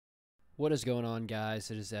What is going on,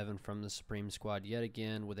 guys? It is Evan from the Supreme Squad yet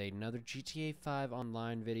again with another GTA 5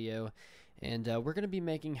 Online video, and we're going to be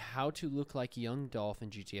making how to look like young Dolph in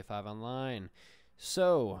GTA 5 Online.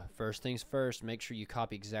 So, first things first, make sure you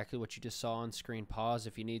copy exactly what you just saw on screen. Pause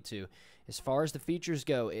if you need to. As far as the features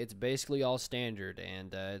go, it's basically all standard,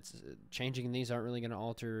 and changing these aren't really going to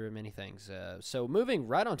alter many things. So, moving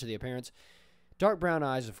right on to the appearance, dark brown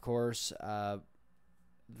eyes, of course.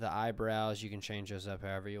 The eyebrows, you can change those up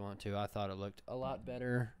however you want to. I thought it looked a lot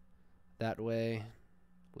better that way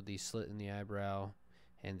with the slit in the eyebrow,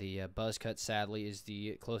 and the buzz cut sadly is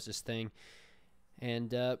the closest thing.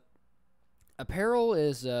 And apparel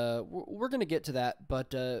is we're gonna get to that,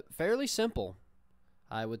 but fairly simple,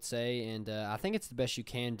 I would say, and I think it's the best you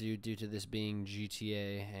can do due to this being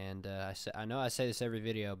GTA. And I know I say this every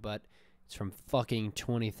video, but it's from fucking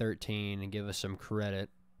 2013, and give us some credit.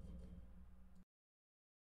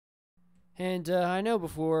 And I know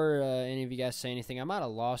before any of you guys say anything, I might have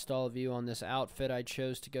lost all of you on this outfit I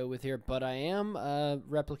chose to go with here, but I am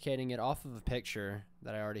replicating it off of a picture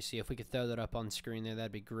that I already see. If we could throw that up on screen there,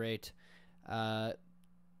 that'd be great.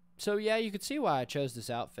 So yeah, you could see why I chose this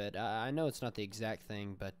outfit. I know it's not the exact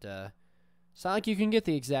thing, but it's not like you can get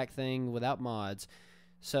the exact thing without mods.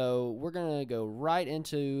 So we're going to go right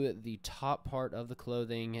into the top part of the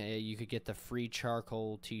clothing. You could get the free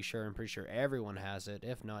charcoal t-shirt. I'm pretty sure everyone has it.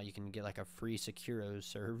 If not, you can get like a free Securo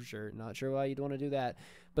serve shirt. Not sure why you'd want to do that.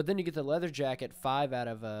 But then you get the leather jacket, 5 out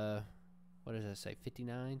of, what does that say,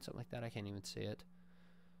 59? Something like that. I can't even see it.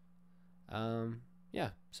 Yeah,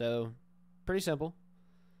 so pretty simple.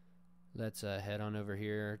 Let's head on over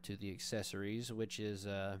here to the accessories, which is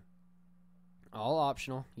all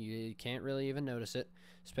optional. You can't really even notice it,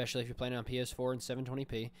 especially if you're playing on PS4 and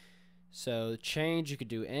 720p. So change, you could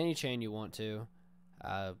do any chain you want to.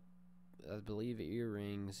 I believe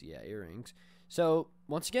earrings. Yeah, earrings. So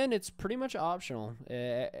once again, it's pretty much optional.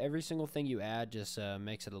 Every single thing you add just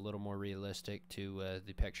makes it a little more realistic to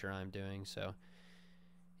the picture I'm doing. So,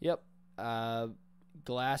 yep.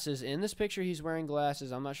 Glasses. In this picture, he's wearing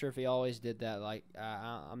glasses. I'm not sure if he always did that. Like,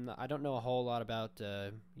 I don't know a whole lot about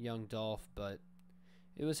young Dolph, but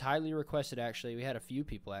it was highly requested, actually. We had a few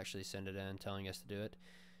people actually send it in telling us to do it.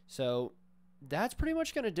 So that's pretty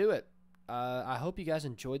much going to do it. I hope you guys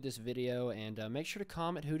enjoyed this video, and make sure to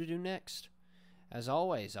comment who to do next. As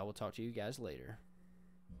always, I will talk to you guys later.